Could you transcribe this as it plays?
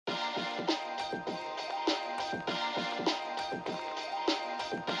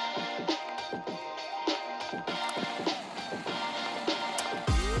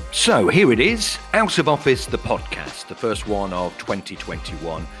So here it is, Out of Office, the podcast, the first one of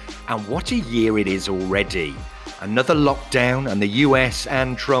 2021. And what a year it is already. Another lockdown, and the US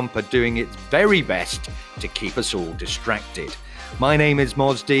and Trump are doing its very best to keep us all distracted. My name is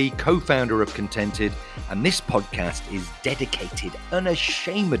Moz D, co-founder of Contented, and this podcast is dedicated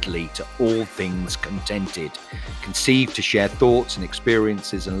unashamedly to all things contented. Conceived to share thoughts and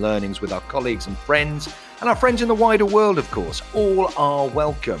experiences and learnings with our colleagues and friends, and our friends in the wider world, of course. All are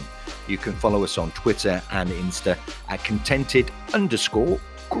welcome. You can follow us on Twitter and Insta at contented_group.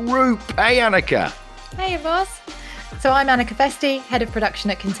 Hey, Annika. Hey, Moz. So I'm Annika Festi, Head of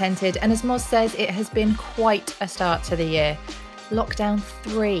Production at Contented, and as Moz says, it has been quite a start to the year. Lockdown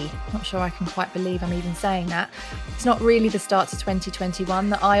 3. Not sure I can quite believe I'm even saying that. It's not really the start to 2021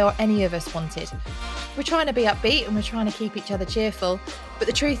 that I or any of us wanted. We're trying to be upbeat and we're trying to keep each other cheerful, but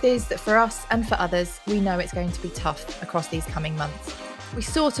the truth is that for us and for others, we know it's going to be tough across these coming months. We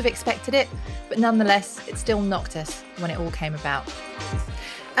sort of expected it, but nonetheless, it still knocked us when it all came about.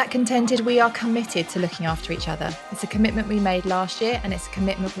 At Contented, we are committed to looking after each other. It's a commitment we made last year and it's a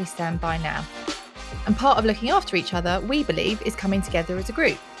commitment we stand by now. And part of looking after each other, we believe, is coming together as a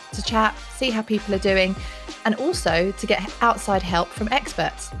group to chat, see how people are doing, and also to get outside help from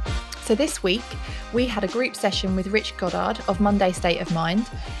experts. So this week, we had a group session with Rich Goddard of Monday State of Mind,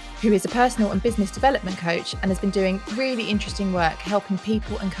 who is a personal and business development coach and has been doing really interesting work helping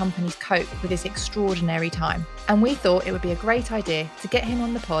people and companies cope with this extraordinary time. And we thought it would be a great idea to get him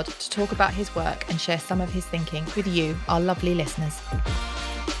on the pod to talk about his work and share some of his thinking with you, our lovely listeners.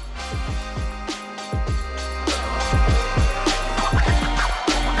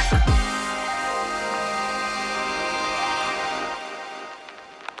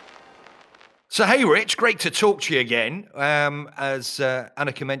 So, hey, Rich, great to talk to you again. As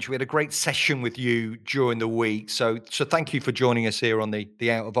Annika mentioned, we had a great session with you during the week. So thank you for joining us here on the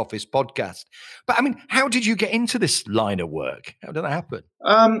Out of Office podcast. But I mean, how did you get into this line of work? How did that happen?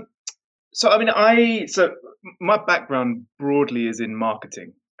 So my background broadly is in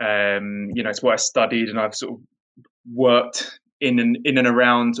marketing. It's what I studied, and I've sort of worked in and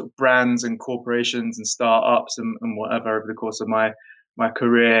around sort of brands and corporations and startups and whatever over the course of my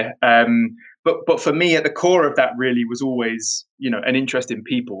career. But for me, at the core of that really was always, an interest in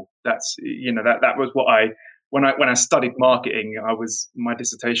people. That's, that was what when I studied marketing, my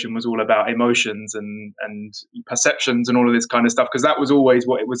dissertation was all about emotions and perceptions and all of this kind of stuff, because that was always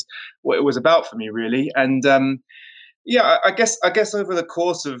what it was about for me, really. And I guess over the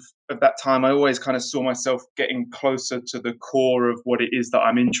course of that time, I always kind of saw myself getting closer to the core of what it is that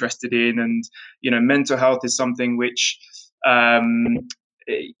I'm interested in. And, mental health is something which,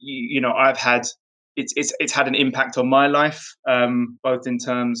 I've had, it's had an impact on my life, both in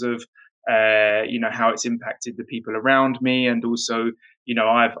terms of, how it's impacted the people around me. And also,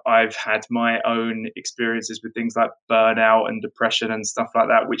 I've had my own experiences with things like burnout and depression and stuff like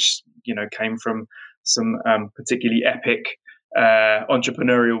that, which, came from some particularly epic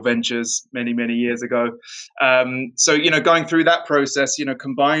entrepreneurial ventures many, many years ago. So, going through that process,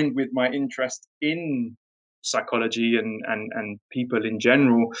 combined with my interest in psychology and people in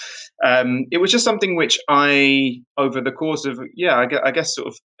general, it was just something which I, over the course of I guess sort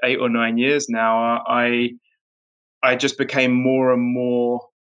of 8 or 9 years now, I just became more and more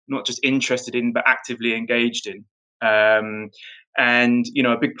not just interested in but actively engaged in. And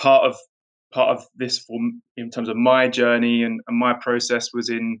a big part of this in terms of my journey and my process was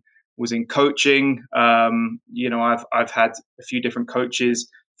in coaching. I've had a few different coaches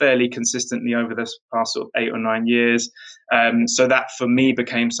fairly consistently over this past sort of 8 or 9 years. So that for me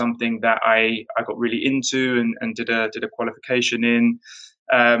became something that I got really into and did a qualification in.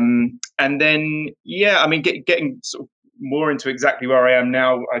 And then, getting sort of more into exactly where I am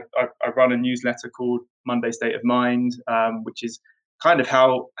now, I run a newsletter called Monday State of Mind, which is kind of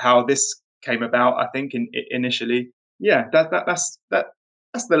how this came about, I think, initially. Yeah, that's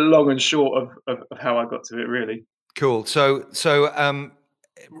the long and short of how I got to it, really. Cool. So,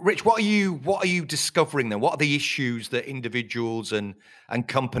 Rich, what are you discovering then? What are the issues that individuals and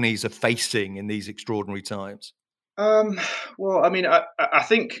companies are facing in these extraordinary times? Well, I mean, I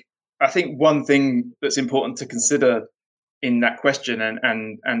think one thing that's important to consider in that question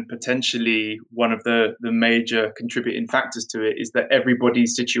and potentially one of the major contributing factors to it is that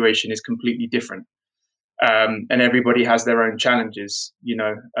everybody's situation is completely different. And everybody has their own challenges.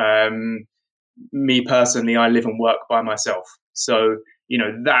 Me personally, I live and work by myself. So,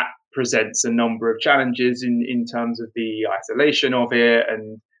 that presents a number of challenges in terms of the isolation of it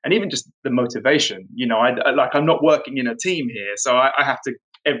and even just the motivation. I'm not working in a team here, so I have to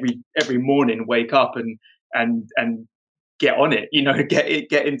every morning wake up and get on it,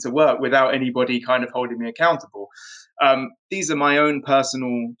 get into work without anybody kind of holding me accountable. These are my own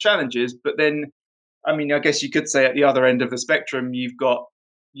personal challenges, but then, I mean, I guess you could say at the other end of the spectrum, you've got,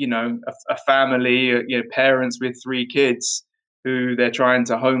 a family, parents with 3 kids who they're trying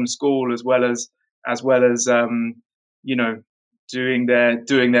to homeschool as well as you know, doing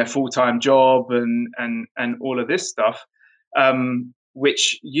their full-time job and all of this stuff,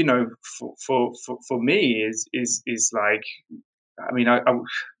 which for me is like, I mean, I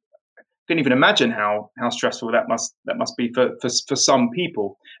can even imagine how stressful that must be for some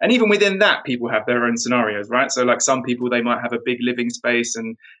people. And even within that, people have their own scenarios, right? So like some people, they might have a big living space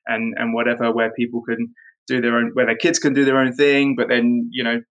and whatever, where people can do their own, where their kids can do their own thing, but then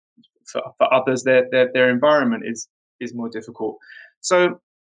for others, their environment is more difficult. So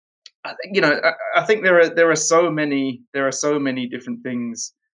I think there are so many different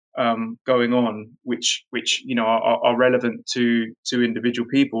things going on, which are relevant to individual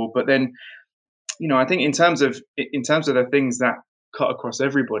people. But then I think in terms of the things that cut across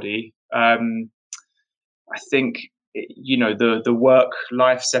everybody, I think the work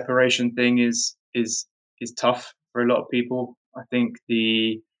life separation thing is tough for a lot of people. I think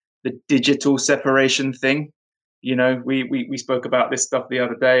the digital separation thing. We spoke about this stuff the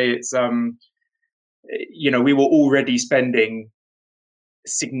other day. It's we were already spending a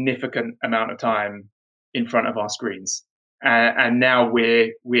significant amount of time in front of our screens, and now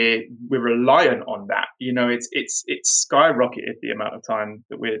we're reliant on that. It's skyrocketed the amount of time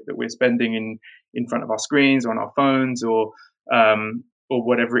that we're spending in front of our screens, on our phones, or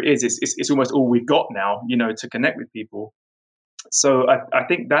whatever it is. It's almost all we've got now, to connect with people. So I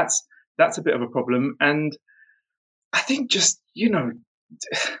think that's a bit of a problem. And I think just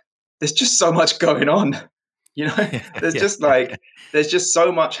there's just so much going on. There's Yeah. just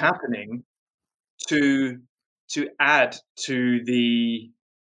so much happening to add to the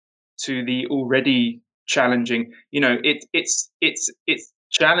already challenging. It's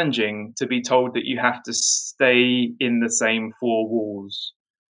challenging to be told that you have to stay in the same 4 walls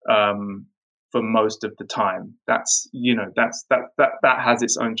um, for most of the time. That has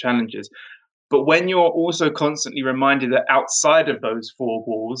its own challenges. But when you're also constantly reminded that outside of those 4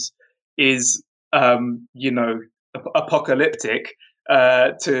 walls is, apocalyptic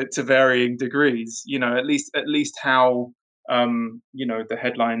to varying degrees, at least how the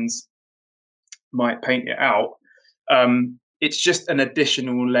headlines might paint it out. It's just an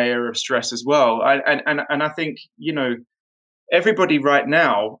additional layer of stress as well. And I think everybody right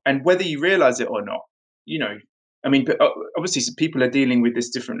now, and whether you realize it or not, you know, I mean, obviously people are dealing with this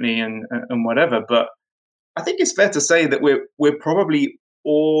differently and whatever, but I think it's fair to say that we're probably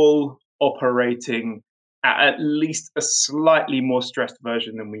all operating at least a slightly more stressed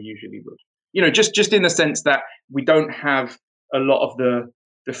version than we usually would. Just in the sense that we don't have a lot of the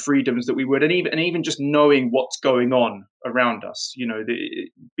freedoms that we would, and even just knowing what's going on around us.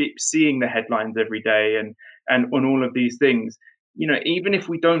 Seeing the headlines every day and on all of these things. Even if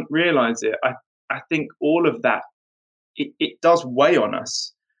we don't realize it, I think all of that it does weigh on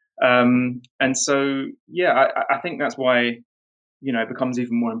us. And so, yeah, I think that's why it becomes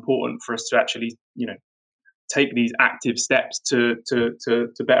even more important for us to actually take these active steps to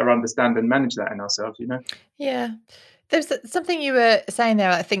better understand and manage that in ourselves. Yeah. There's something you were saying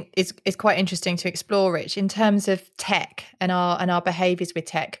there I think is quite interesting to explore, Rich, in terms of tech and our behaviours with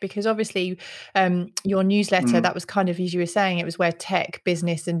tech, because obviously your newsletter, Mm, that was kind of, as you were saying, it was where tech,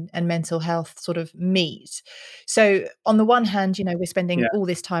 business and mental health sort of meet. So on the one hand, we're spending yeah. all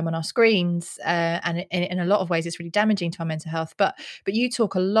this time on our screens, and in a lot of ways it's really damaging to our mental health. But you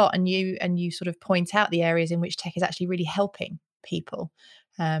talk a lot, and you sort of point out the areas in which tech is actually really helping people.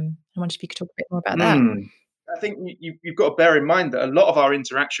 I wonder if you could talk a bit more about that. Mm. I think you've got to bear in mind that a lot of our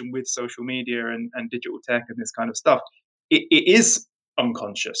interaction with social media and digital tech and this kind of stuff, it is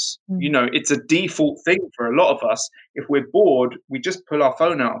unconscious. Mm. It's a default thing for a lot of us. If we're bored, we just pull our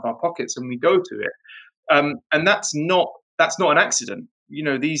phone out of our pockets and we go to it. And that's not an accident.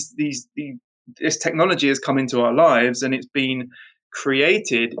 This technology has come into our lives, and it's been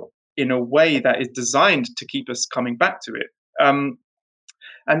created in a way that is designed to keep us coming back to it.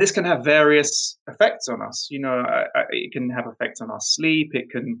 And this can have various effects on us. It can have effects on our sleep. It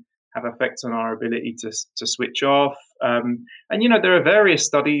can have effects on our ability to switch off. And there are various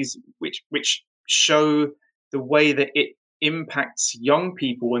studies which show the way that it impacts young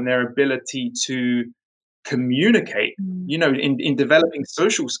people and their ability to communicate. Mm. In developing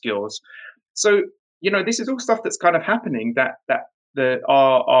social skills. So this is all stuff that's kind of happening that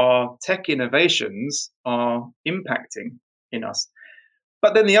our tech innovations are impacting in us.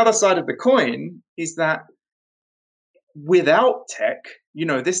 But then the other side of the coin is that without tech,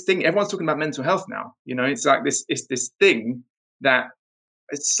 this thing, everyone's talking about mental health now. It's like it's this thing that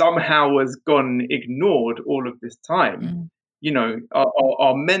somehow has gone ignored all of this time. Mm.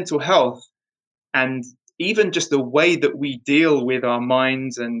 Our mental health, and even just the way that we deal with our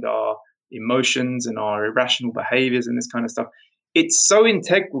minds and our emotions and our irrational behaviors and this kind of stuff, it's so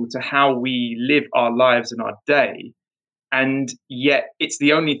integral to how we live our lives and our day. And yet it's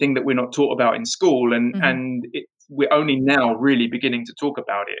the only thing that we're not taught about in school, and Mhm. we're only now really beginning to talk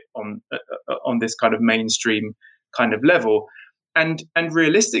about it on this kind of mainstream kind of level. And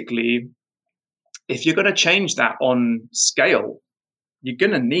realistically, if you're going to change that on scale, you're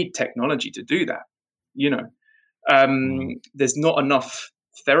going to need technology to do that. You know, Mm. there's not enough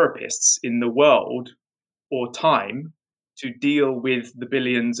therapists in the world or time to deal with the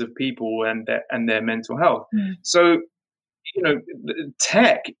billions of people and their mental health. Mm. So,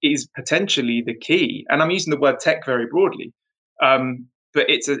 tech is potentially the key, and I'm using the word tech very broadly. But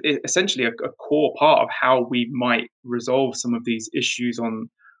it's essentially a core part of how we might resolve some of these issues on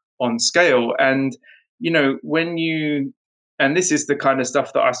scale. And when you and this is the kind of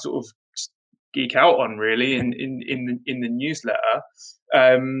stuff that I sort of geek out on really in the newsletter,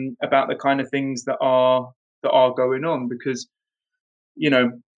 about the kind of things that are going on, because you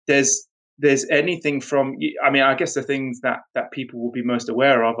know there's there's anything from, I mean, I guess the things that people will be most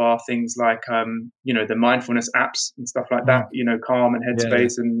aware of are things like the mindfulness apps and stuff like that, Mm. Calm and Yeah, yeah.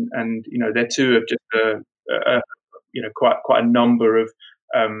 Headspace, and they're two of just quite a number of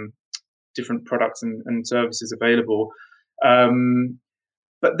um, different products and services available. Um,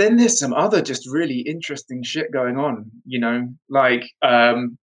 but then there's some other just really interesting shit going on, like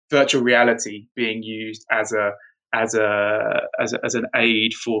virtual reality being used as an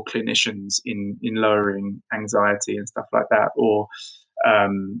aid for clinicians in lowering anxiety and stuff like that, or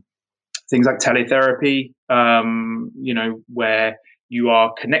um, things like teletherapy, where you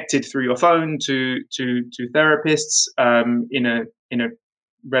are connected through your phone to therapists in a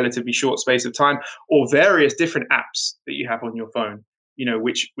relatively short space of time, or various different apps that you have on your phone,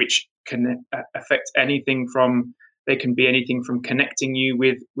 which can affect anything from, they can be anything from connecting you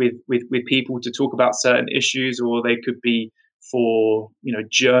with people to talk about certain issues, or they could be for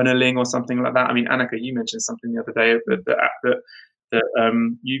journaling or something like that. I mean, Annika, you mentioned something the other day, the app that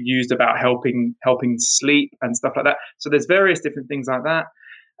you used about helping sleep and stuff like that. So there's various different things like that,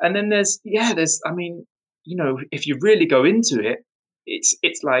 and then there's I mean, if you really go into it,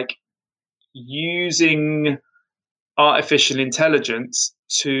 it's like using artificial intelligence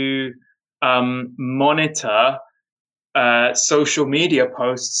to monitor social media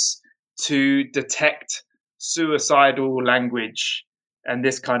posts to detect suicidal language and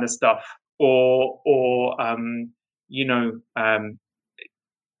this kind of stuff, or you know um,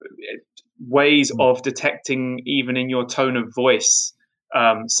 ways Mm. of detecting, even in your tone of voice,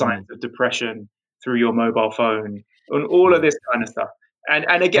 signs Mm. of depression through your mobile phone, and all of Mm. this kind of stuff.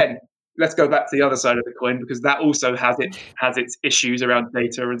 And again, let's go back to the other side of the coin, because that also has its issues around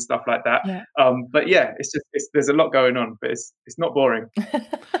data and stuff like that. Yeah. But yeah, there's a lot going on, but it's not boring.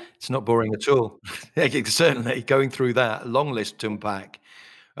 It's not boring at all. Certainly going through that long list to unpack,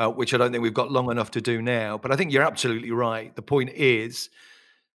 which I don't think we've got long enough to do now. But I think you're absolutely right. The point is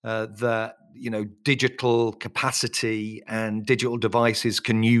that digital capacity and digital devices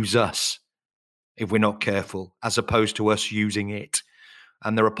can use us if we're not careful, as opposed to us using it.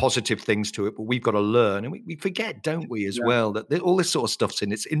 And there are positive things to it, but we've got to learn. And we forget, don't we, as Yeah. well, that all this sort of stuff's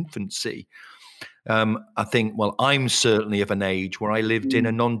in its infancy. I think, well, I'm certainly of an age where I lived in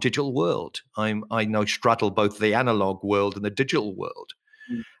a Mm, non-digital world. I know straddle both the analog world and the digital world,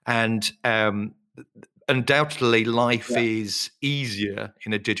 mm, and undoubtedly life yeah. is easier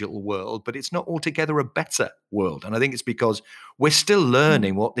in a digital world, but it's not altogether a better world. And I think it's because we're still Mm.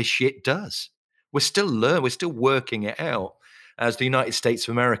 learning what this shit does. We're still working it out, as the United States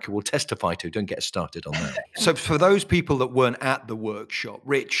of America will testify to. Don't get us started on that. So for those people that weren't at the workshop,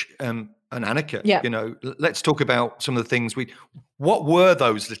 Rich and Annika, Yeah. let's talk about some of the things what were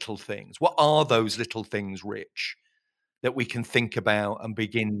those little things? What are those little things, Rich, that we can think about and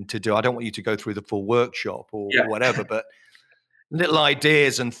begin to do? I don't want you to go through the full workshop or Yeah. whatever, but little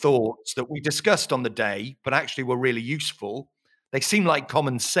ideas and thoughts that we discussed on the day, but actually were really useful. They seem like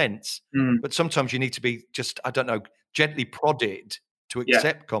common sense, Mm, but sometimes you need to be just, I don't know, gently prodded to yeah.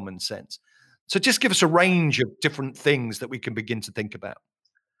 accept common sense. So just give us a range of different things that we can begin to think about.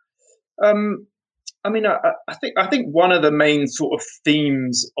 Um, I mean, I think one of the main sort of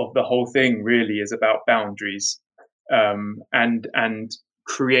themes of the whole thing really is about boundaries, and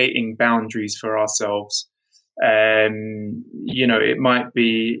creating boundaries for ourselves. It might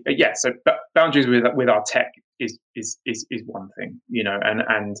be So boundaries with our tech is one thing,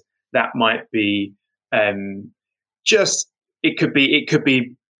 and that might be just it could be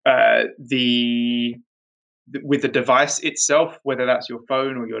the with the device itself, whether that's your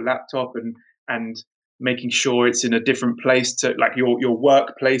phone or your laptop, and making sure it's in a different place to, like, your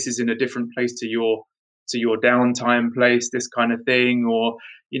workplace is in a different place to your downtime place, this kind of thing. Or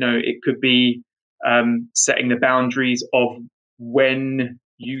it could be setting the boundaries of when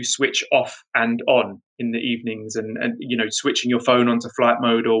you switch off and on in the evenings, and switching your phone onto flight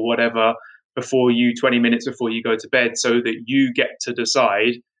mode or whatever 20 minutes before you go to bed, so that you get to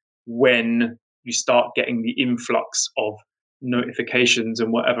decide when you start getting the influx of notifications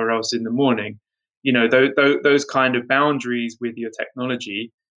and whatever else in the morning. Those kind of boundaries with your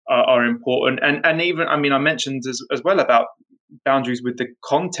technology are important. And even, I mean, I mentioned as well about boundaries with the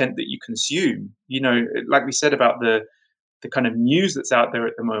content that you consume. Like we said about the kind of news that's out there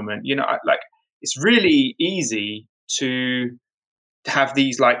at the moment. It's really easy to have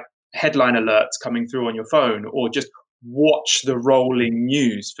these, like, headline alerts coming through on your phone, or just watch the rolling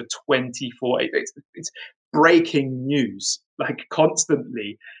news for 24. It's breaking news, like,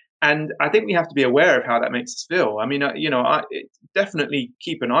 constantly. And I think we have to be aware of how that makes us feel. I mean, I definitely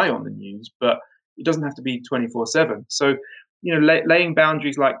keep an eye on the news, but it doesn't have to be 24/7. So, laying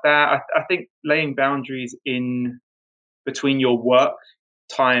boundaries like that. I think laying boundaries in between your work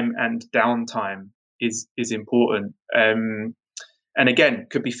time and downtime is important. And again,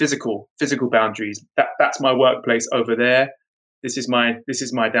 could be physical boundaries. That's my workplace over there. This is my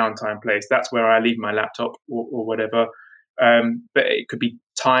downtime place. That's where I leave my laptop, or whatever. But it could be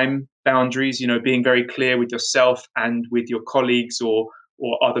time boundaries. Being very clear with yourself and with your colleagues, or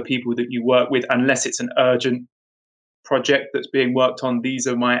other people that you work with. Unless it's an urgent project that's being worked on, these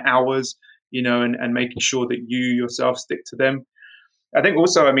are my hours. And making sure that you yourself stick to them. I think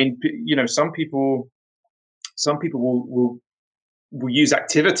also, I mean, some people will use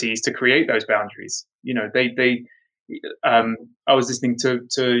activities to create those boundaries. I was listening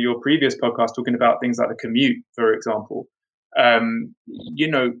to your previous podcast talking about things like the commute, for example. I mean,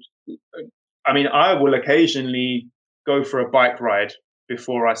 I will occasionally go for a bike ride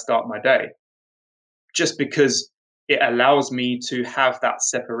before I start my day, just because it allows me to have that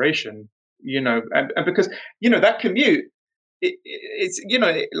separation, and because, that commute, it's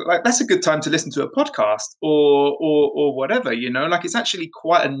like, that's a good time to listen to a podcast, or whatever. Like, it's actually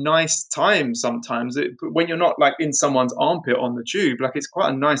quite a nice time sometimes, when you're not, like, in someone's armpit on the tube. Like, it's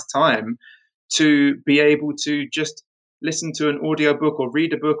quite a nice time to be able to just listen to an audiobook or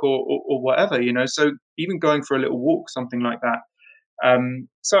read a book, or whatever. So even going for a little walk, something like that.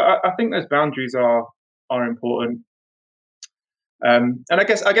 So I think those boundaries are important. And I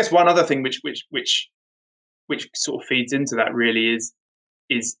guess one other thing which sort of feeds into that, really,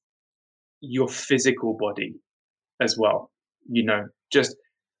 is your physical body as well. Just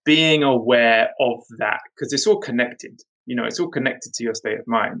being aware of that, because it's all connected. It's all connected to your state of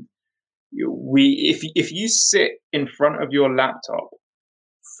mind. If you sit in front of your laptop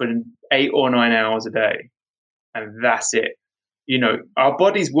for 8 or 9 hours a day, and that's it, our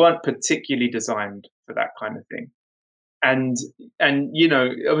bodies weren't particularly designed for that kind of thing. And I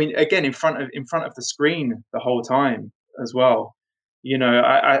mean, again, in front of the screen the whole time as well.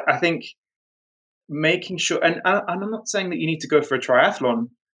 I think making sure, and I'm not saying that you need to go for a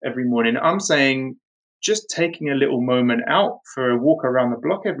triathlon every morning. I'm saying just taking a little moment out for a walk around the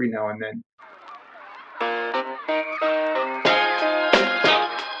block every now and then.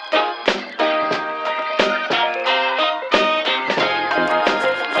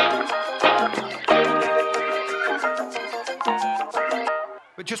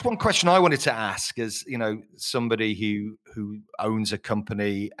 But just one question I wanted to ask, as somebody who owns a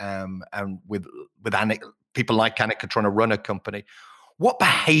company, and with people like Anika trying to run a company, what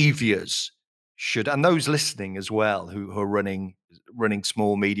behaviors should, and those listening as well who are running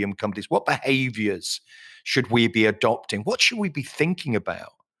small, medium companies, what behaviors should we be adopting? What should we be thinking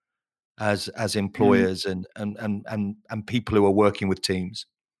about as employers and people who are working with teams?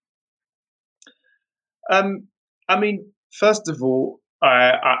 I mean, first of all,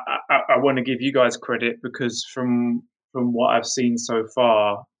 I want to give you guys credit, because from what I've seen so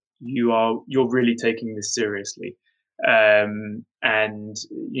far, you're really taking this seriously. And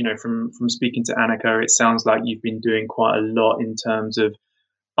from speaking to Anika, it sounds like you've been doing quite a lot in terms of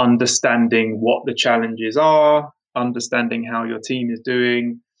understanding what the challenges are, understanding how your team is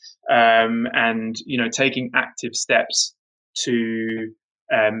doing, and taking active steps to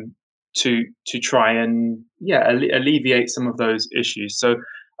try and alleviate some of those issues. So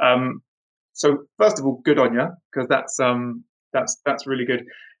So first of all, good on you, because that's really good.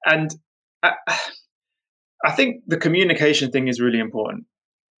 And I, I think the communication thing is really important.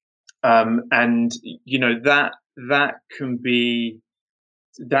 And that can be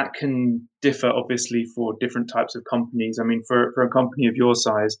that can differ obviously for different types of companies. I mean, for a company of your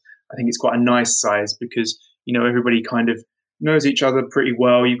size, I think it's quite a nice size because everybody kind of knows each other pretty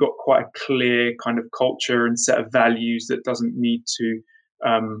well. You've got quite a clear kind of culture and set of values that doesn't need to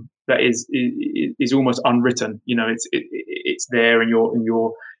that is almost unwritten. It's there, and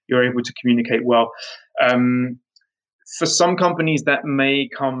you're able to communicate well. For some companies, that may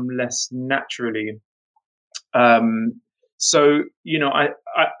come less naturally. So I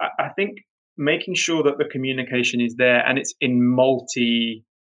think making sure that the communication is there and it's in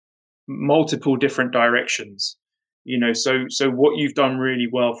multiple different directions. So what you've done really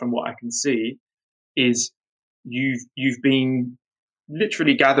well, from what I can see, is you've been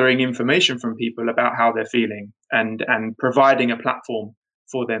literally gathering information from people about how they're feeling, and providing a platform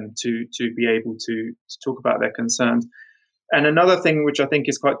for them to be able to talk about their concerns. And another thing which I think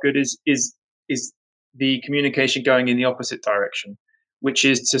is quite good is the communication going in the opposite direction, which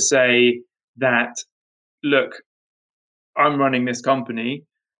is to say that, look, I'm running this company,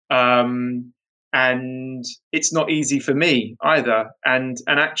 and it's not easy for me either, and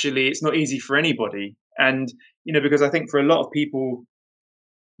actually it's not easy for anybody. And because I think for a lot of people,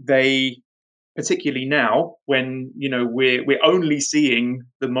 they, particularly now when we're only seeing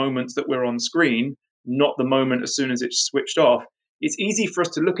the moments that we're on screen, not the moment as soon as it's switched off, it's easy for us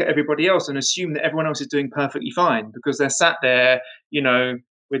to look at everybody else and assume that everyone else is doing perfectly fine because they're sat there,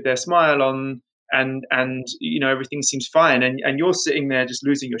 with their smile on, and everything seems fine, and you're sitting there just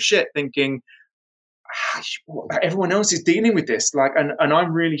losing your shit, thinking, everyone else is dealing with this, like, and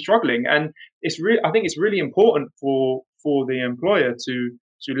I'm really struggling. And I think it's really important for the employer to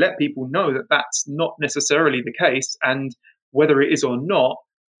let people know that that's not necessarily the case, and whether it is or not,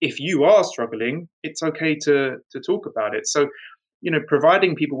 if you are struggling, it's okay to talk about it. So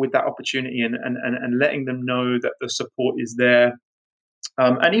providing people with that opportunity, and letting them know that the support is there,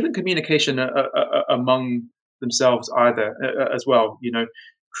 and even communication among themselves either, as well.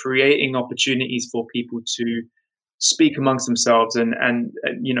 Creating opportunities for people to speak amongst themselves, and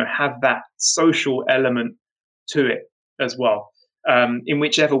have that social element to it as well, in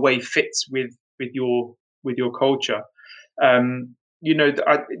whichever way fits with your culture. The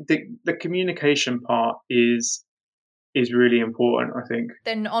communication part is really important, I think.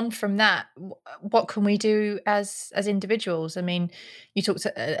 Then on from that, what can we do as individuals? I mean, you talked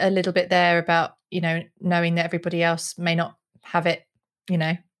a little bit there about, knowing that everybody else may not have it,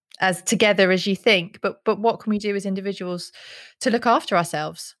 as together as you think, but what can we do as individuals to look after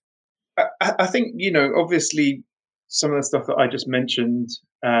ourselves? I think obviously some of the stuff that I just mentioned.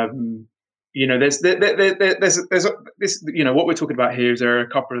 There's this. What we're talking about here is there are a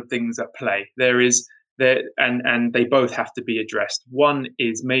couple of things at play. There is there, and they both have to be addressed. One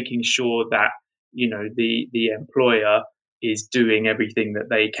is making sure that the employer is doing everything that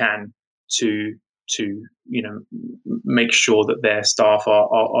they can to make sure that their staff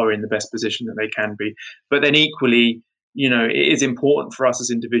are in the best position that they can be. But then equally, it is important for us as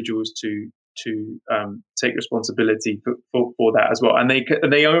individuals to take responsibility for that as well. And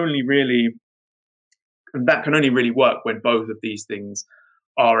they only really that can only really work when both of these things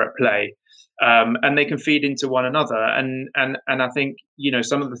are at play, and they can feed into one another. And I think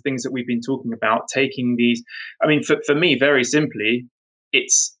some of the things that we've been talking about, taking these. I mean, for me, very simply,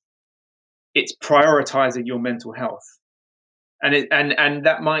 it's prioritizing your mental health. And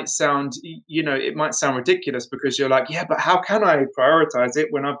that might sound, it might sound ridiculous, because you're like, yeah, but how can I prioritize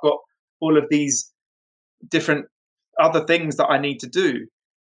it when I've got all of these different other things that I need to do?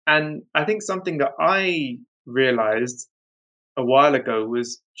 And I think something that I realized a while ago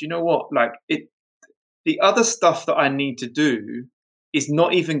was, do you know what? Like, the other stuff that I need to do is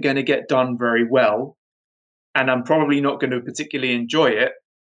not even going to get done very well, and I'm probably not going to particularly enjoy it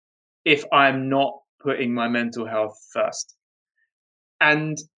if I'm not putting my mental health first.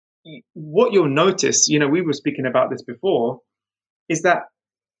 And what you'll notice, we were speaking about this before, is that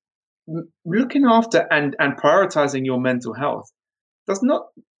looking after and prioritizing your mental health does not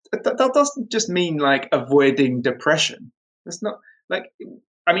that doesn't just mean like avoiding depression. That's not like,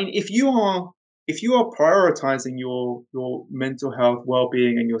 I mean, if you are prioritizing your mental health,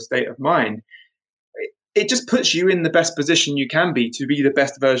 well-being, and your state of mind, it just puts you in the best position you can be to be the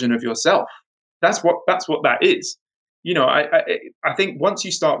best version of yourself. That's what that is. I think once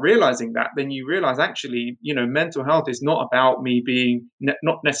you start realizing that, then you realize, actually, mental health is not about me being,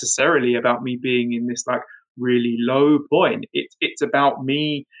 not necessarily about me being in this like really low point. It's about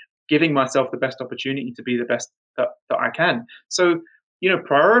me giving myself the best opportunity to be the best that I can. So,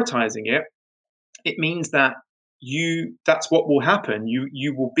 prioritizing it means that that's what will happen.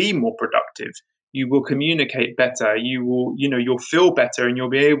 You will be more productive. You will communicate better. You'll feel better, and you'll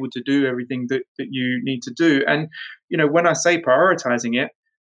be able to do everything that you need to do. And, when I say prioritizing it,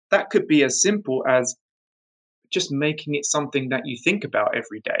 that could be as simple as just making it something that you think about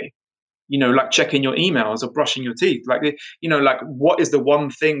every day. Like checking your emails or brushing your teeth. Like, what is the one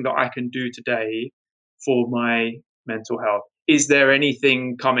thing that I can do today for my mental health? Is there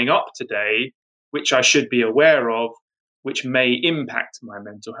anything coming up today which I should be aware of, which may impact my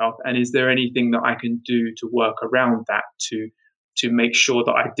mental health? And is there anything that I can do to work around that to make sure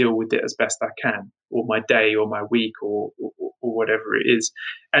that I deal with it as best I can, or my day or my week or whatever it is?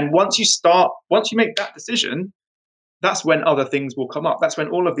 And once you make that decision, that's when other things will come up. That's when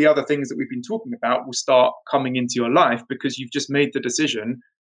all of the other things that we've been talking about will start coming into your life, because you've just made the decision.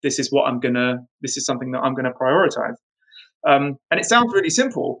 This is something that I'm gonna prioritize. And it sounds really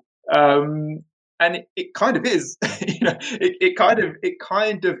simple, and it kind of is. It kind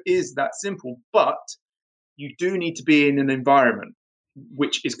of is that simple. But you do need to be in an environment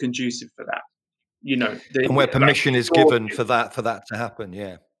which is conducive for that. And where permission is given for that to happen.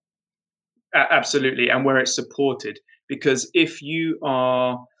 Yeah. Absolutely, and where it's supported. Because if you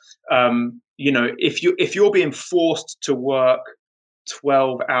are, if you're being forced to work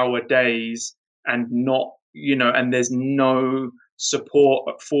 12-hour days and not, and there's no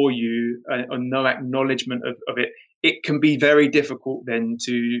support for you, or no acknowledgement of it, it can be very difficult then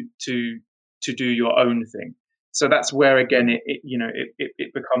to do your own thing. So that's where, again,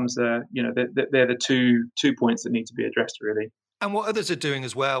 it becomes they're the two points that need to be addressed, really. And what others are doing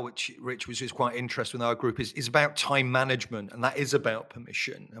as well, which is quite interesting with our group, is about time management, and that is about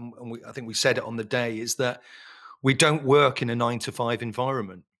permission. And I think we said it on the day, is that we don't work in a 9-to-5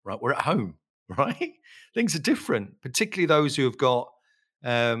 environment, right? We're at home, right? Things are different, particularly those who have got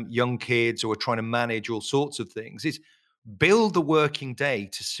young kids or are trying to manage all sorts of things. Is build the working day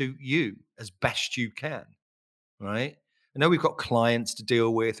to suit you as best you can, right? I know we've got clients to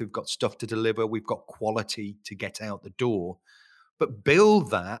deal with, we've got stuff to deliver, we've got quality to get out the door. But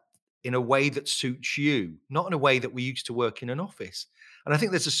build that in a way that suits you, not in a way that we used to work in an office. And I think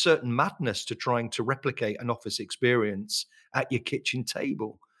there's a certain madness to trying to replicate an office experience at your kitchen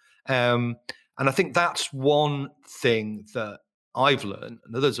table. And I think that's one thing that I've learned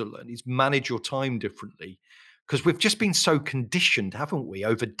and others have learned, is manage your time differently. Because we've just been so conditioned, haven't we,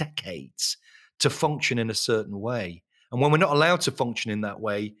 over decades to function in a certain way. And when we're not allowed to function in that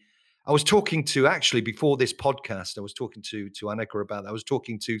way, I was talking to, actually, before this podcast, I was talking to Annika about that. I was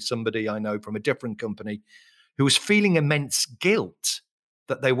talking to somebody I know from a different company who was feeling immense guilt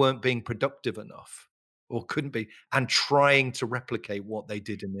that they weren't being productive enough or couldn't be, and trying to replicate what they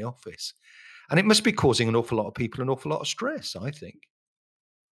did in the office. And it must be causing an awful lot of people an awful lot of stress, I think.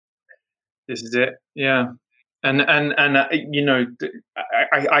 This is it. Yeah. And I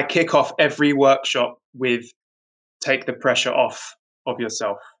kick off every workshop with take the pressure off of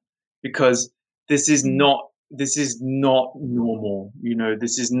yourself, because this is not normal.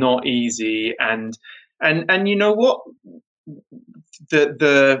 This is not easy. And you know what?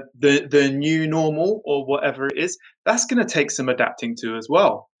 The new normal, or whatever it is, that's going to take some adapting to as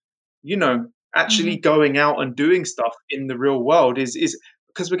well. Actually going out and doing stuff in the real world is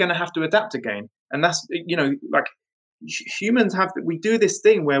because we're going to have to adapt again. And that's, like, humans we do this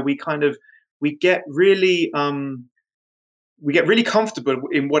thing where we get really comfortable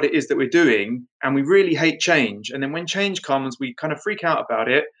in what it is that we're doing, and we really hate change. And then when change comes, we kind of freak out about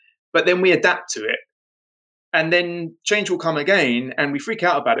it, but then we adapt to it. And then change will come again, and we freak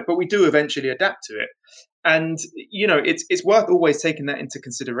out about it, but we do eventually adapt to it. And, it's worth always taking that into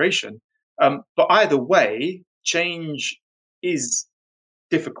consideration. But either way, change is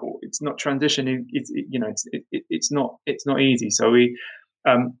difficult. It's not transition. It's not easy. So we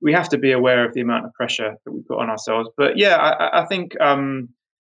have to be aware of the amount of pressure that we put on ourselves. But yeah, I think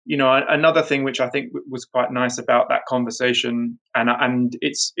another thing which I think was quite nice about that conversation, and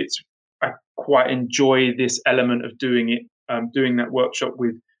it's I quite enjoy this element of doing it, doing that workshop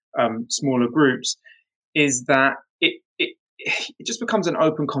with smaller groups, is that it just becomes an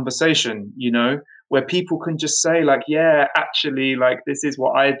open conversation, where people can just say, like, yeah, actually, like, this is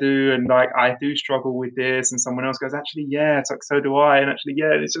what I do, and like, I do struggle with this, and someone else goes, actually, yeah, it's like, so do I, and actually,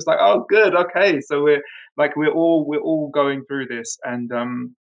 yeah, it's just like, oh, good, okay, so we're all going through this, and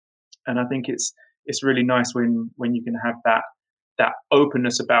I think it's really nice when you can have that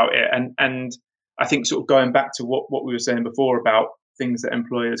openness about it, and I think, sort of going back to what we were saying before about things that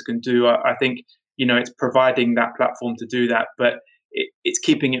employers can do, I think, it's providing that platform to do that, but it's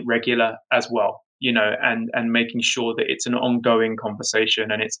keeping it regular as well, and making sure that it's an ongoing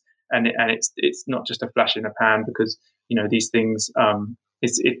conversation, and it's not just a flash in the pan, because these things,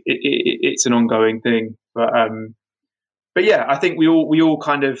 it's an ongoing thing. But yeah, I think we all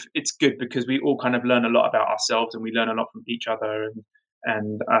kind of, it's good because we all kind of learn a lot about ourselves, and we learn a lot from each other,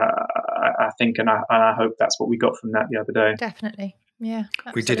 and I think, and I hope that's what we got from that the other day. Definitely. Yeah,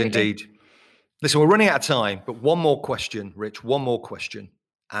 absolutely. We did indeed. Listen, we're running out of time, but one more question, Rich, one more question.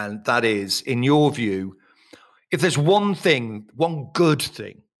 And that is, in your view, if there's one good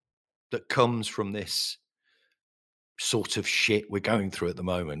thing that comes from this sort of shit we're going through at the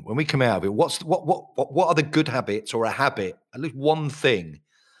moment, when we come out of it, what are the good habits, or a habit, at least one thing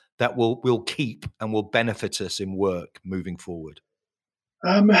that will keep and will benefit us in work moving forward?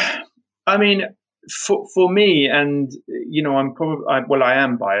 I mean, for me, and I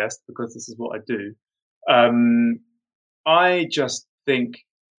am biased because this is what I do. I just think,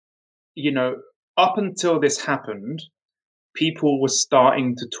 up until this happened, people were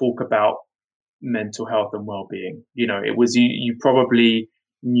starting to talk about mental health and well-being. It was, you probably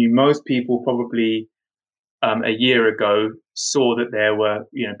knew, most people probably a year ago saw that there were,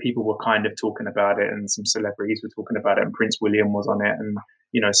 people were kind of talking about it, and some celebrities were talking about it, and Prince William was on it, and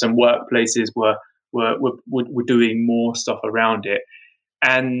some workplaces were doing more stuff around it,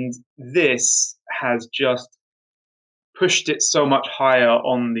 and this has just pushed it so much higher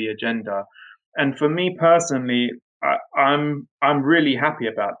on the agenda. And for me personally, I'm really happy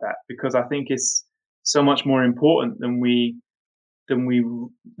about that, because I think it's so much more important than we've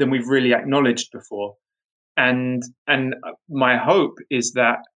really acknowledged before. And my hope is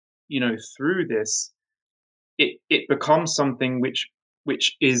that, through this, it becomes something which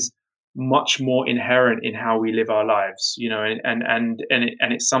is much more inherent in how we live our lives, and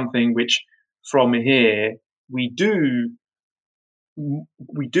it's something which, from here, we do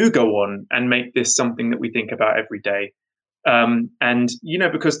go on and make this something that we think about every day. And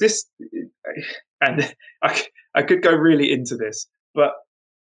because this, and I could go really into this, but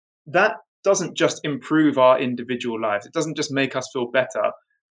that doesn't just improve our individual lives. It doesn't just make us feel better.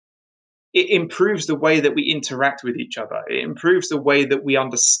 It improves the way that we interact with each other. It improves the way that we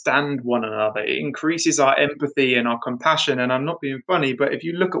understand one another. It increases our empathy and our compassion. And I'm not being funny, but if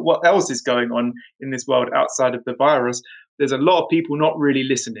you look at what else is going on in this world outside of the virus, there's a lot of people not really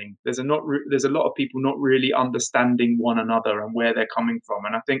listening. There's a lot of people not really understanding one another and where they're coming from.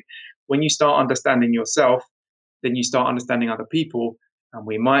 And I think when you start understanding yourself, then you start understanding other people, and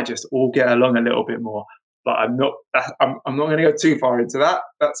we might just all get along a little bit more. But I'm not going to go too far into that.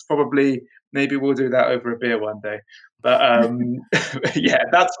 That's probably, maybe we'll do that over a beer one day. But yeah,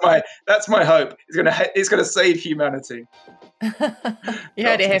 that's my hope. It's gonna save humanity. You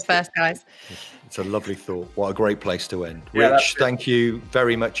heard it here first, guys. It's a lovely thought. What a great place to end. Yeah, Rich, thank you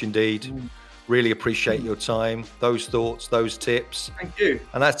very much indeed. Really appreciate your time, those thoughts, those tips. Thank you.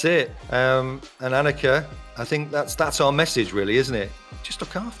 And that's it. And Annika, I think that's our message, really, isn't it? Just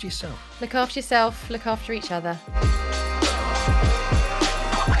look after yourself. Look after yourself. Look after each other.